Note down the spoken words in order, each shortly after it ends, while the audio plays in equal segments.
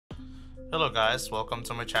Hello guys, welcome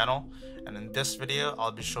to my channel, and in this video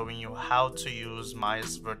I'll be showing you how to use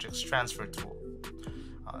Maya's Vertex Transfer tool.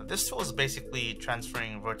 This tool is basically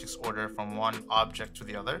transferring vertex order from one object to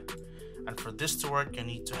the other, and for this to work you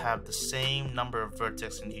need to have the same number of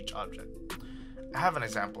vertex in each object. I have an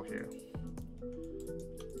example here.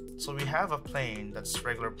 So we have a plane that's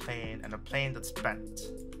regular plane and a plane that's bent.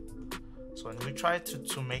 So when we try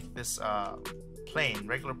to make this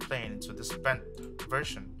regular plane into this bent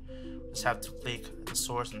version, just have to click the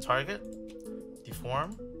source and target,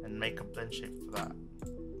 deform, and make a blend shape for that.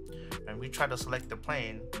 When we try to select the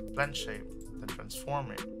plane, blend shape, then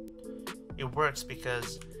transform it, it works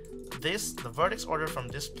because the vertex order from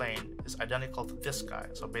this plane is identical to this guy.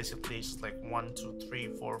 So basically it's like 1, 2, 3,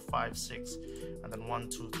 4, 5, 6, and then 1,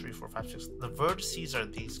 2, 3, 4, 5, 6. The vertices are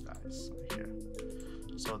these guys right here.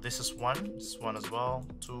 So this is 1, this is 1 as well,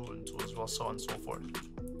 2 and 2 as well, so on and so forth.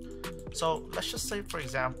 So let's just say, for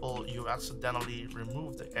example, you accidentally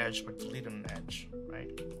remove the edge or delete an edge,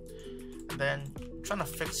 right? And then you're trying to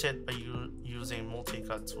fix it by using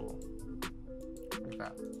multi-cut tool, like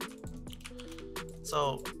that.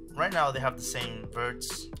 So right now they have the same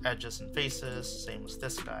verts, edges, and faces, same as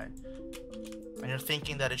this guy. And you're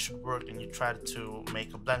thinking that it should work, and you try to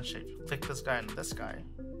make a blend shape. You click this guy and this guy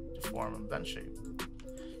to form a blend shape.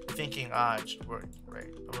 You're thinking, it should work,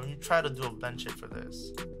 right? But when you try to do a blend shape for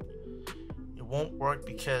this, won't work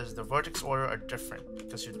because the vertex order are different,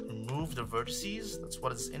 because you remove the vertices. That's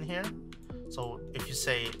what is in here. So if you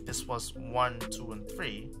say this was 1, 2, and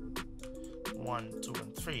 3, 1, 2,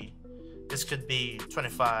 and 3, this could be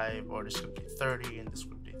 25, or this could be 30, and this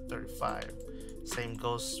would be 35. Same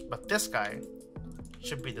goes, but this guy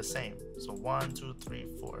should be the same. So 1, 2, 3,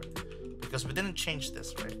 4, because we didn't change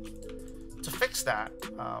this, right? To fix that,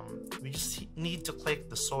 we just need to click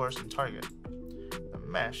the source and target, the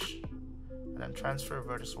mesh, and transfer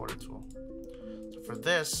vertex order tool. So for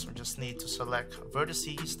this, we just need to select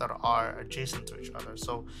vertices that are adjacent to each other.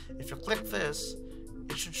 So if you click this,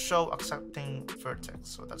 it should show accepting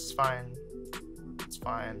vertex. So that's fine, it's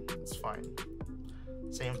fine, it's fine.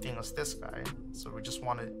 Same thing as this guy. So we just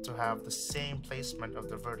wanted to have the same placement of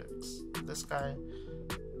the vertex. This guy.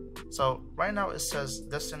 So right now it says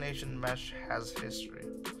destination mesh has history.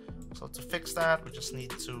 So to fix that, we just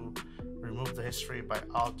need to remove the history by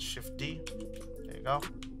Alt-Shift-D. There you go.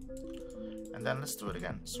 And then let's do it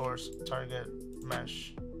again. Source, target,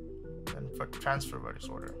 mesh, then for transfer vertex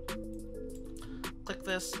order. Click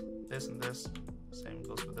this, this, and this. Same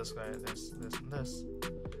goes with this guy, this, this, and this.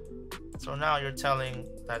 So now you're telling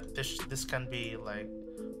that this can be like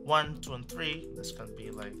 1, 2, and 3. This can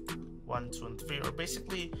be like 1, 2, and 3. Or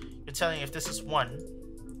basically, you're telling if this is 1,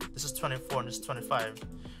 this is 24, and this is 25.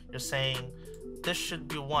 You're saying this should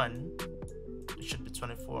be 1, it should be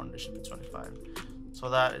 24, and this should be 25. So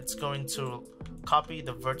that it's going to copy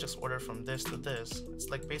the vertex order from this to this. It's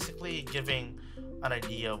like basically giving an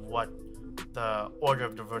idea of what the order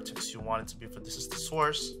of the vertex you want it to be. For this is the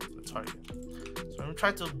source, the target. So when we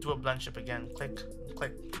try to do a blend shape again, click,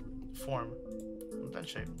 form, and blend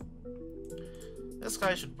shape. This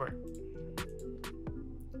guy should work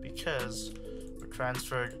because we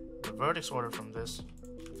transferred the vertex order from this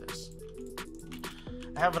to this.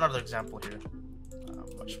 I have another example here,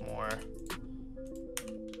 much more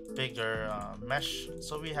bigger mesh.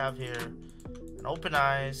 So we have here an open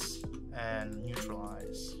eyes and neutral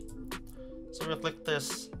eyes. So we'll click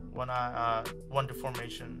this one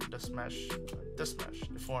deformation, this mesh,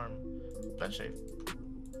 deform, blend shape.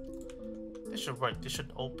 This should work. This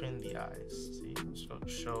should open the eyes. See, so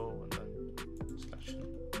show and then selection.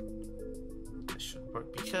 This should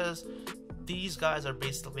work because these guys are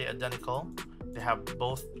basically identical. They have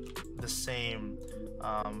both the same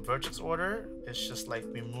vertex order. It's just like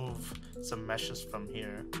we move some meshes from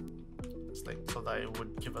here. It's like so that it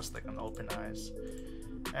would give us like an open eyes.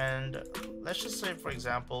 And let's just say, for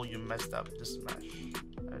example, you messed up this mesh.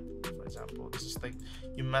 Right? For example, this is like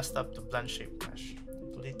you messed up the blend shape mesh.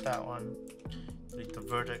 Delete that one. Delete the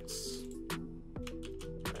vertex.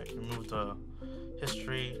 Right? Remove the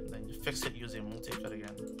history. Then you fix it using multi-cut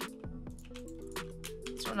again.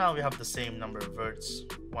 So now we have the same number of verts,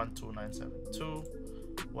 12972,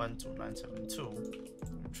 12972.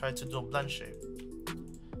 Try to do a blend shape.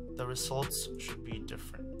 The results should be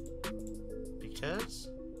different because,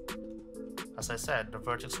 as I said, the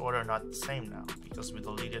vertex order are not the same now because we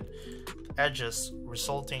deleted the edges,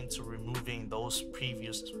 resulting to removing those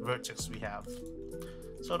previous vertex we have.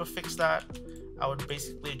 So to fix that, I would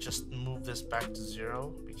basically just move this back to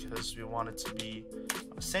 0 because we want it to be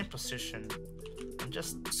on the same position. And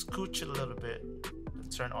just scooch it a little bit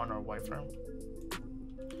and turn on our wireframe.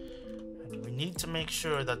 And we need to make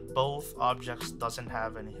sure that both objects doesn't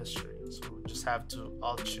have any history. So we just have to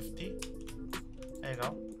Alt-Shift-D. There you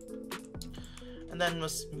go. And then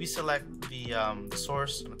we select the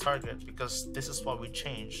source and the target, because this is what we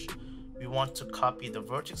changed. We want to copy the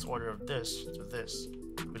vertex order of this to this.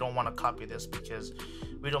 We don't want to copy this because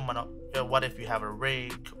we don't want to. What if you have a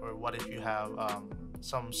rig, or what if you have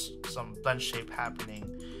some blend shape happening,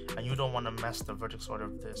 and you don't want to mess the vertex order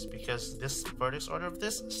of this, because this vertex order of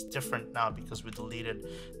this is different now because we deleted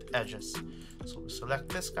the edges. So we select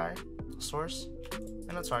this guy, source,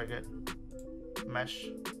 and the target, mesh,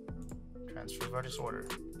 transfer vertex order.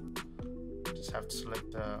 Just have to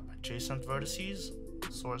select the adjacent vertices,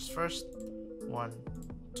 source first, 1,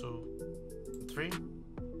 2, 3.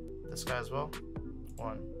 This guy as well,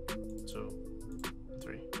 1, 2,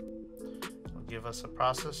 3. It'll give us a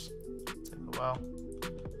process, take a while.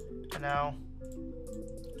 And now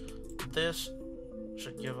this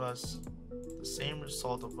should give us the same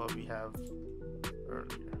result of what we have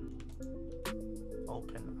earlier.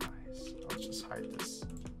 Open eyes. I'll just hide this.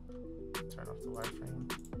 Turn off the wireframe.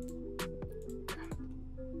 Yeah.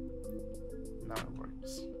 Now it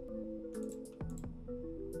works.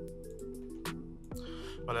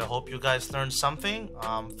 Well, I hope you guys learned something.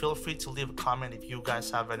 Feel free to leave a comment if you guys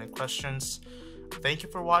have any questions. Thank you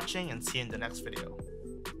for watching, and see you in the next video.